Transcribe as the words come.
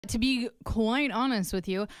To be quite honest with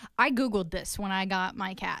you, I Googled this when I got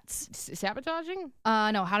my cats. Sabotaging?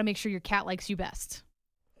 No, how to make sure your cat likes you best.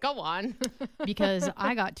 Go on. Because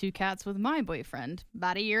I got 2 cats with my boyfriend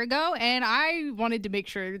about a year ago, and I wanted to make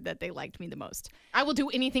sure that they liked me the most. I will do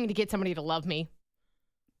anything to get somebody to love me.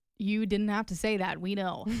 You didn't have to say that. We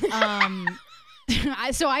know.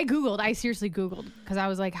 So I seriously Googled because I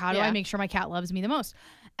was like, how do I make sure my cat loves me the most?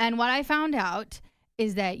 And what I found out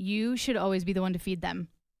is that you should always be the one to feed them.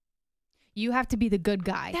 You have to be the good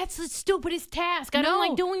guy. That's the stupidest task. I don't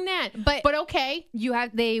like doing that. But okay. You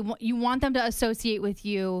want them to associate with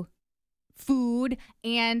you food,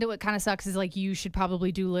 and what kind of sucks is like you should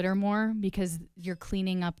probably do litter more because you're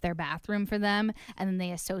cleaning up their bathroom for them, and then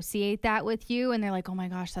they associate that with you, and they're like, oh my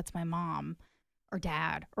gosh, that's my mom or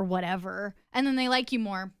dad or whatever, and then they like you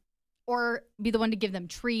more. Or be the one to give them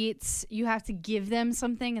treats. You have to give them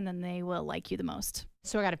something, and then they will like you the most.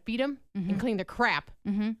 So I got to feed them and clean their crap.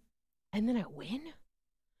 And then I win?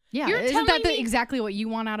 Yeah. Isn't that exactly what you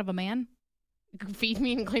want out of a man? Feed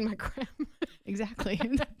me and clean my crap. Exactly.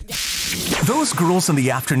 Those girls in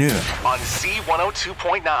the afternoon on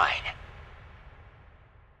Z102.9.